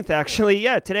 14th, actually.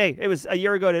 Yeah, today. It was a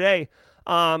year ago today.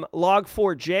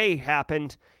 Log4j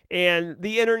happened, and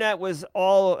the internet was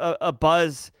all a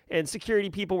buzz, and security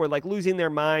people were losing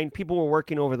their mind. People were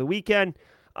working over the weekend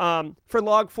for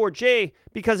Log4j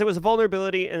because it was a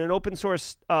vulnerability in an open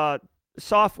source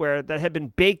software that had been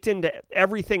baked into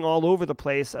everything all over the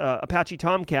place, Apache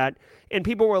Tomcat, and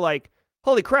people were like,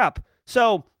 holy crap.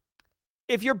 So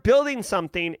if you're building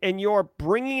something and you're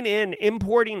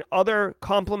importing other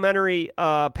complementary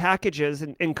packages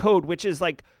and code, which is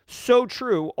so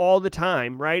true all the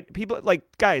time, right? People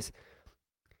guys,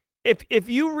 if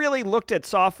you really looked at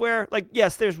software,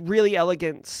 yes, there's really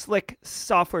elegant, slick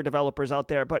software developers out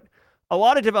there, but a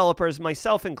lot of developers,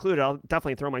 myself included, I'll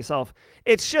definitely throw myself,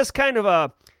 it's just kind of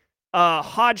a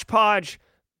hodgepodge,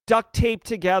 duct taped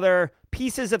together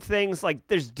pieces of things.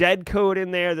 There's dead code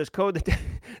in there. There's code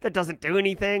that doesn't do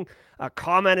anything,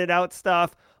 commented out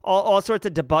stuff, all sorts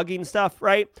of debugging stuff,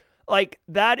 right?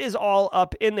 That is all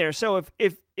up in there. So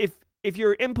if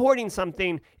you're importing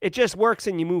something, it just works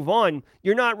and you move on.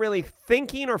 You're not really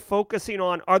thinking or focusing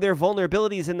on, are there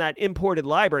vulnerabilities in that imported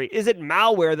library? Is it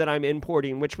malware that I'm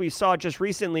importing, which we saw just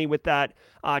recently with that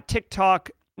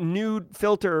TikTok nude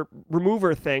filter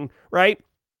remover thing, right?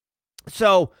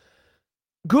 So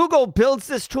Google builds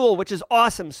this tool, which is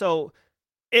awesome. So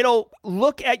it'll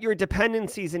look at your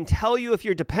dependencies and tell you if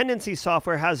your dependency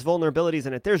software has vulnerabilities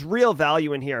in it. There's real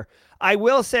value in here. I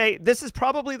will say this is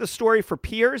probably the story for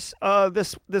Piers,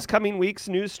 this coming week's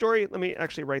news story. Let me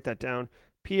actually write that down.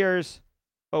 Piers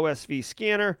OSV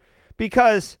scanner.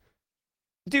 Because,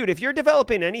 dude, if you're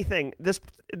developing anything,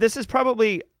 this is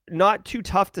probably not too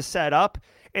tough to set up.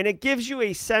 And it gives you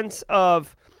a sense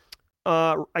of,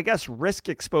 I guess, risk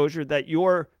exposure that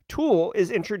your tool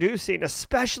is introducing,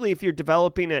 especially if you're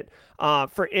developing it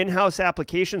for in-house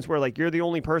applications where like you're the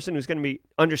only person who's going to be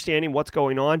understanding what's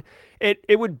going on.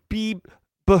 It would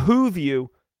behoove you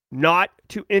not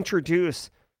to introduce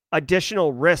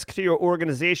additional risk to your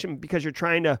organization because you're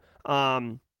trying to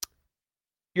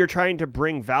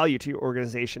bring value to your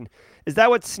organization. Is that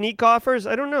what Snyk offers?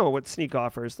 I don't know what Snyk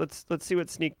offers. Let's see what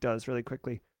Snyk does really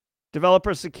quickly.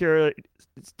 Developer secure,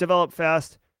 develop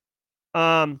fast.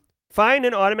 Find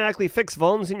and automatically fix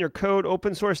vulns in your code,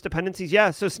 open source dependencies.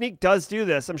 Yeah, so Snyk does do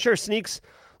this. I'm sure Snyk's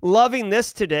loving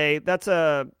this today. That's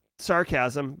a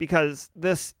sarcasm because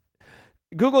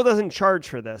Google doesn't charge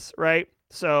for this, right?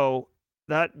 So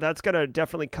that's gonna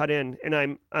definitely cut in.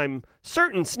 And I'm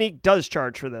certain Snyk does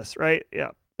charge for this, right? Yeah,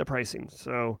 the pricing.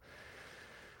 So,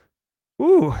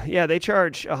 yeah, they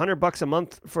charge $100 a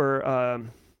month for.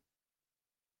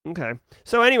 Okay.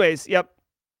 So, anyways, yep.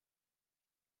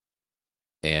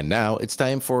 And now it's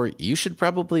time for You Should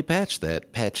Probably Patch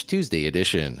That Patch Tuesday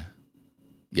edition.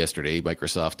 Yesterday,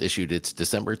 Microsoft issued its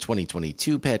December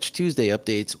 2022 Patch Tuesday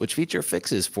updates, which feature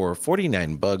fixes for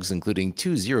 49 bugs, including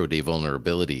 2 zero-day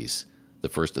vulnerabilities. The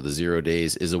first of the 0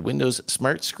 days is a Windows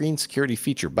Smart Screen Security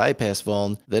Feature Bypass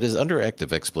vuln that is under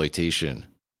active exploitation.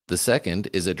 The second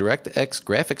is a DirectX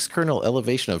graphics kernel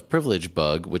elevation of privilege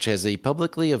bug, which has a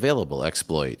publicly available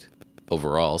exploit.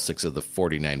 Overall, 6 of the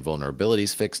 49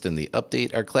 vulnerabilities fixed in the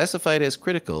update are classified as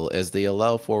critical as they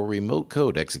allow for remote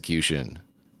code execution.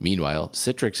 Meanwhile,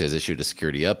 Citrix has issued a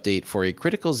security update for a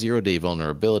critical zero-day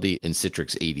vulnerability in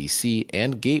Citrix ADC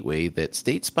and Gateway that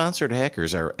state-sponsored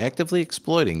hackers are actively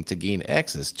exploiting to gain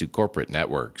access to corporate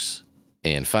networks.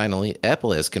 And finally,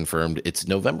 Apple has confirmed its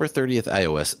November 30th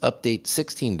iOS update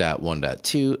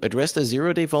 16.1.2 addressed a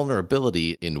zero-day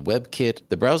vulnerability in WebKit,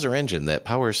 the browser engine that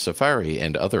powers Safari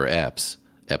and other apps.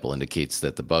 Apple indicates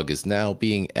that the bug is now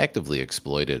being actively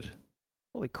exploited.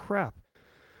 Holy crap.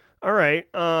 All right.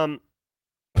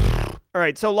 All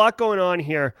right, so a lot going on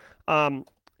here.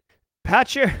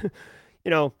 Patch your,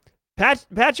 patch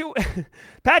your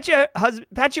husband,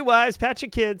 patch your wives, patch your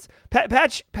kids,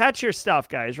 patch your stuff,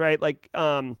 guys. Right? Like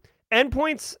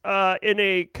endpoints in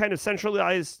a kind of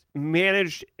centralized,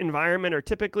 managed environment are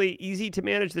typically easy to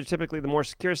manage. They're typically the more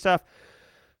secure stuff.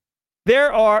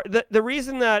 There are the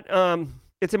reason that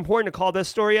it's important to call this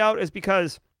story out is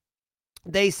because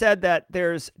they said that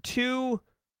there's two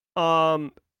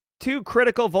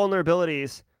critical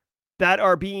vulnerabilities that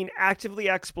are being actively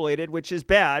exploited, which is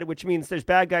bad, which means there's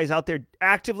bad guys out there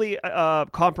actively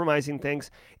compromising things.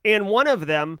 And one of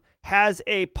them has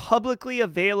a publicly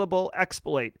available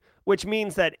exploit, which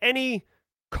means that any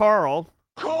Carl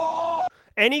who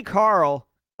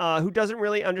doesn't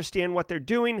really understand what they're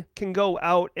doing can go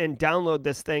out and download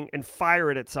this thing and fire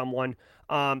it at someone.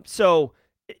 So,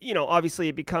 obviously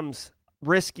it becomes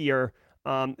riskier.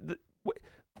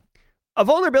 A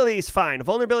vulnerability is fine. A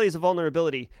vulnerability is a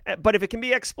vulnerability. But if it can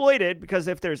be exploited, because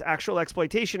if there's actual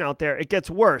exploitation out there, it gets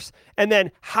worse. And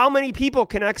then how many people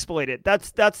can exploit it?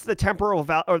 That's the temporal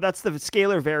or that's the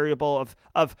scalar variable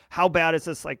of how bad is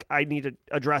this? Like, I need to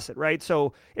address it, right?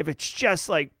 So if it's just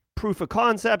like proof of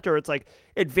concept or it's like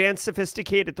advanced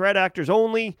sophisticated threat actors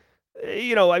only,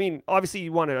 obviously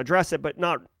you want to address it, but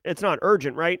it's not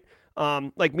urgent, right?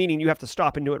 Meaning you have to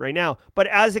stop and do it right now. But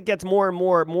as it gets more and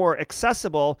more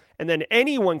accessible, and then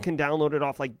anyone can download it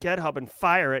off like GitHub and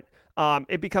fire it,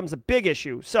 it becomes a big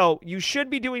issue. So you should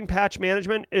be doing patch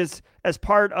management as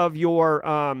part of your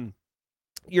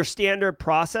standard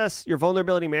process. Your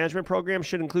vulnerability management program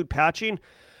should include patching.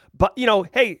 But,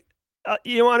 hey,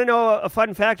 you want to know a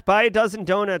fun fact? Buy a dozen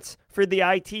donuts for the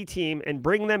IT team and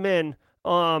bring them in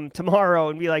tomorrow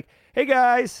and be like, hey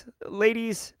guys,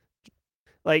 ladies,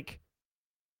 like,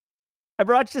 I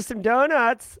brought you some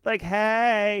donuts. Like,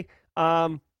 hey,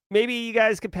 maybe you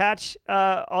guys could patch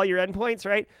all your endpoints,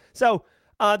 right? So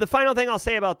the final thing I'll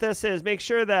say about this is make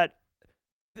sure that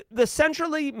the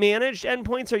centrally managed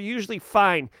endpoints are usually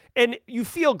fine. And you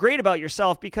feel great about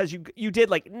yourself because you did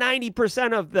like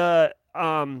 90% of the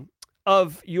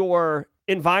of your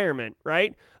environment,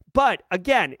 right? But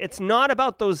again, it's not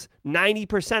about those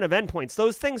 90% of endpoints.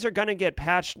 Those things are going to get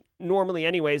patched normally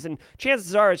anyways. And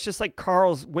chances are it's just like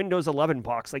Carl's Windows 11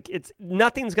 box. Like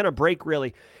nothing's going to break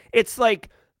really. It's like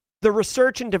the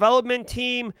research and development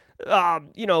team,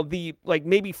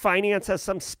 maybe finance has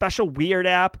some special weird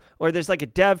app, or there's like a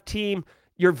dev team.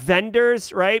 Your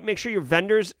vendors, right? Make sure your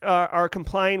vendors are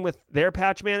complying with their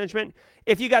patch management.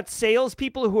 If you got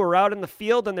salespeople who are out in the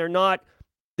field and they're not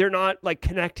like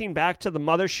connecting back to the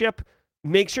mothership,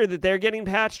 make sure that they're getting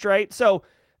patched, right? So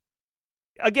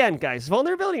again, guys,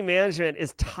 vulnerability management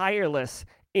is tireless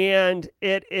and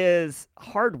it is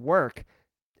hard work.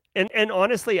 And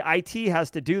honestly, IT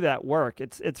has to do that work.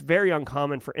 It's very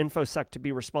uncommon for InfoSec to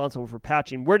be responsible for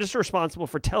patching. We're just responsible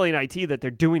for telling IT that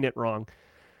they're doing it wrong.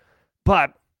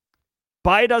 But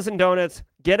buy a dozen donuts,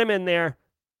 get them in there,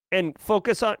 and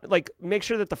focus on, make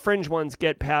sure that the fringe ones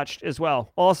get patched as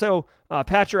well. Also,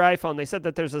 patch your iPhone. They said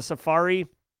that there's a Safari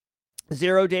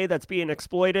 0-day that's being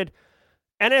exploited.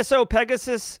 NSO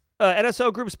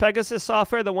Group's Pegasus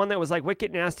software, the one that was like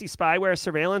wicked nasty spyware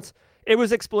surveillance, it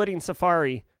was exploiting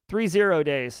Safari 30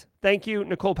 days. Thank you,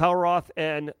 Nicole Pelroth,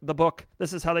 and the book,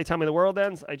 This Is How They Tell Me the World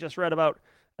Ends. I just read about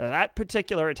that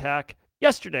particular attack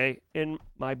yesterday in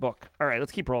my book. All right,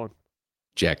 let's keep rolling.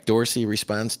 Jack Dorsey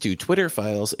responds to Twitter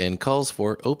files and calls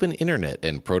for open internet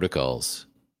and protocols.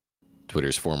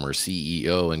 Twitter's former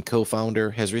CEO and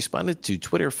co-founder has responded to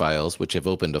Twitter files, which have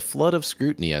opened a flood of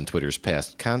scrutiny on Twitter's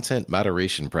past content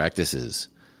moderation practices.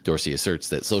 Dorsey asserts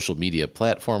that social media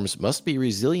platforms must be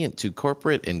resilient to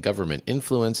corporate and government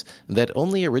influence, and that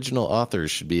only original authors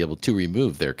should be able to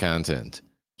remove their content.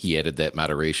 He added that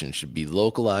moderation should be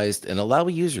localized and allow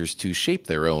users to shape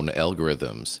their own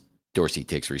algorithms. Dorsey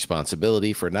takes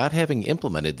responsibility for not having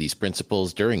implemented these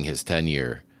principles during his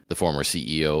tenure. The former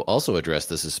CEO also addressed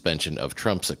the suspension of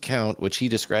Trump's account, which he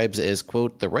describes as,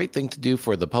 quote, the right thing to do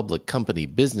for the public company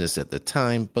business at the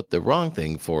time, but the wrong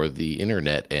thing for the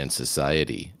internet and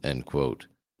society, end quote.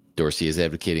 Dorsey is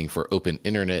advocating for open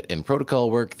internet and protocol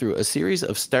work through a series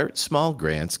of Start Small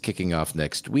grants kicking off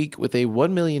next week with a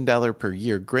 $1 million per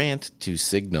year grant to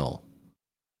Signal.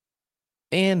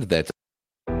 And that's...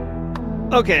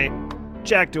 Okay,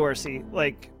 Jack Dorsey,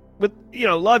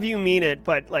 love you, mean it,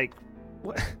 but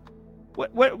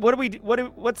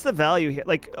what's the value here?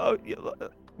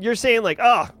 You're saying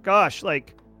oh gosh, I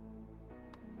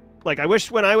wish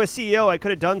when I was CEO I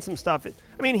could have done some stuff.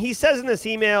 I mean, he says in this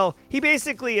email, he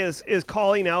basically is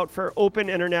calling out for open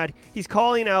internet. He's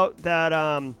calling out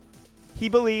that he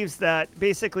believes that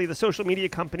basically the social media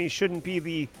companies shouldn't be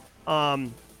the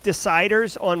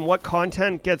deciders on what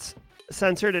content gets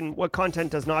censored and what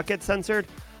content does not get censored.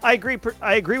 I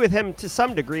agree with him to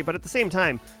some degree, but at the same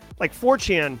time,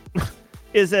 4chan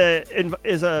is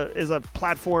a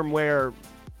platform where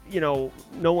no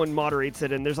one moderates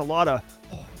it, and there's a lot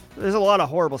of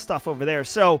horrible stuff over there.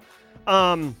 So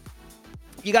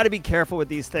you got to be careful with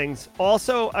these things.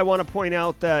 Also, I want to point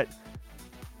out that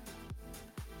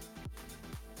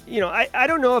I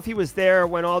don't know if he was there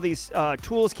when all these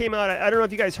tools came out. I don't know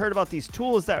if you guys heard about these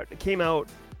tools that came out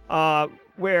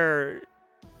where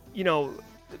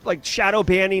shadow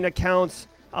banning accounts,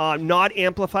 not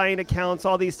amplifying accounts,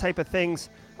 all these type of things.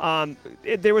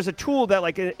 There was a tool that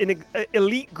an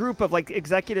elite group of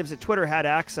executives at Twitter had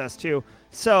access to.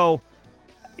 So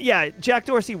yeah, Jack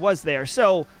Dorsey was there.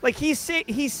 So he's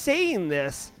saying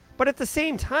this, but at the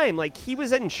same time, he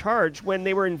was in charge when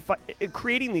they were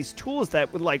creating these tools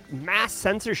that would mass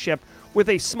censorship with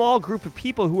a small group of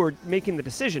people who were making the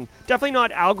decision. Definitely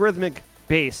not algorithmic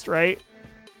based, right?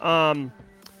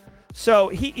 So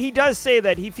he does say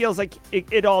that he feels like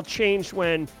it all changed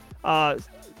when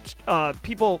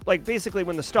people, basically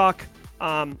when the stock,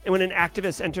 and when an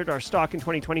activist entered our stock in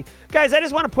 2020. Guys, I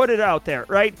just want to put it out there,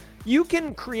 right? You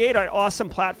can create an awesome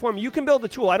platform. You can build a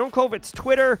tool. I don't know if it's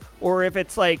Twitter or if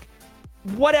it's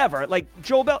whatever,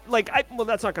 Joe Bell, well,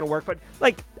 that's not going to work, but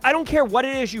I don't care what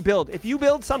it is you build. If you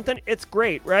build something, it's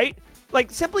great, right?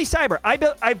 Simply Cyber.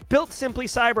 I've built Simply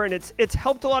Cyber, and it's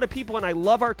helped a lot of people, and I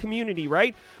love our community,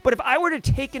 right? But if I were to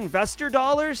take investor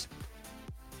dollars,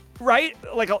 right,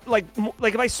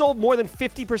 if I sold more than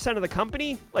 50% of the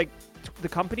company,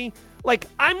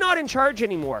 I'm not in charge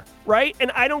anymore, right?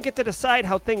 And I don't get to decide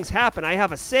how things happen. I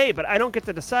have a say, but I don't get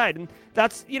to decide. And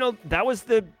that's, that was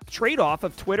the trade-off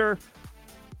of Twitter.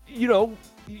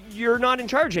 You're not in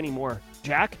charge anymore,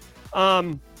 Jack.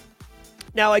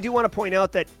 Now, I do want to point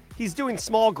out that he's doing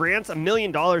small grants. $1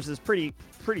 million is pretty.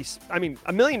 I mean,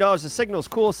 $1 million to Signal's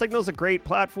cool. Signal's a great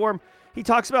platform. He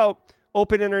talks about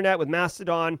open internet with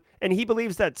Mastodon, and he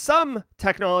believes that some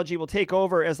technology will take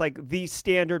over as the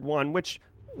standard one, which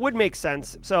would make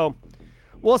sense. So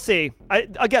We'll see.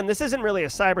 Again, this isn't really a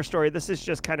cyber story. This is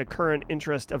just kind of current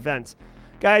interest events.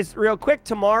 Guys, real quick,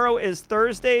 tomorrow is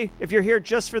Thursday. If you're here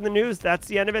just for the news, that's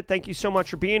the end of it. Thank you so much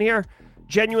for being here.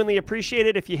 Genuinely appreciate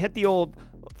it. If you hit the old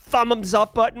thumbs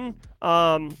up button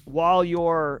while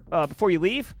you're before you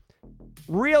leave.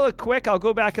 Real quick, I'll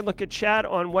go back and look at chat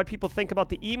on what people think about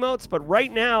the emotes. But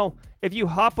right now, if you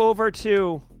hop over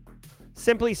to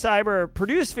Simply Cyber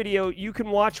produced video, you can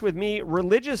watch with me,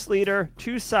 Religious Leader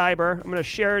to Cyber. I'm going to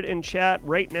share it in chat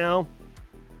right now.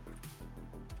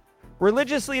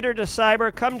 Religious Leader to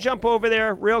Cyber. Come jump over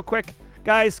there real quick.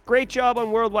 Guys, great job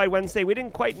on Worldwide Wednesday. We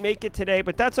didn't quite make it today,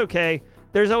 but that's okay.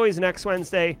 There's always next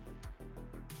Wednesday.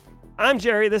 I'm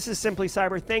Jerry. This is Simply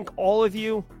Cyber. Thank all of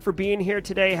you for being here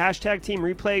today. Hashtag Team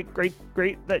Replay.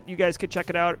 Great that you guys could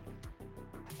check it out.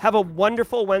 Have a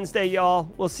wonderful Wednesday,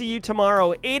 y'all. We'll see you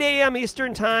tomorrow, 8 a.m.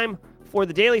 Eastern Time for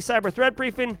the Daily Cyber Threat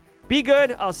Briefing. Be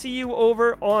good. I'll see you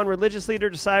over on Religious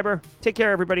Leader to Cyber. Take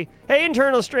care, everybody. Hey,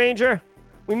 Internal Stranger.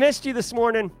 We missed you this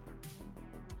morning.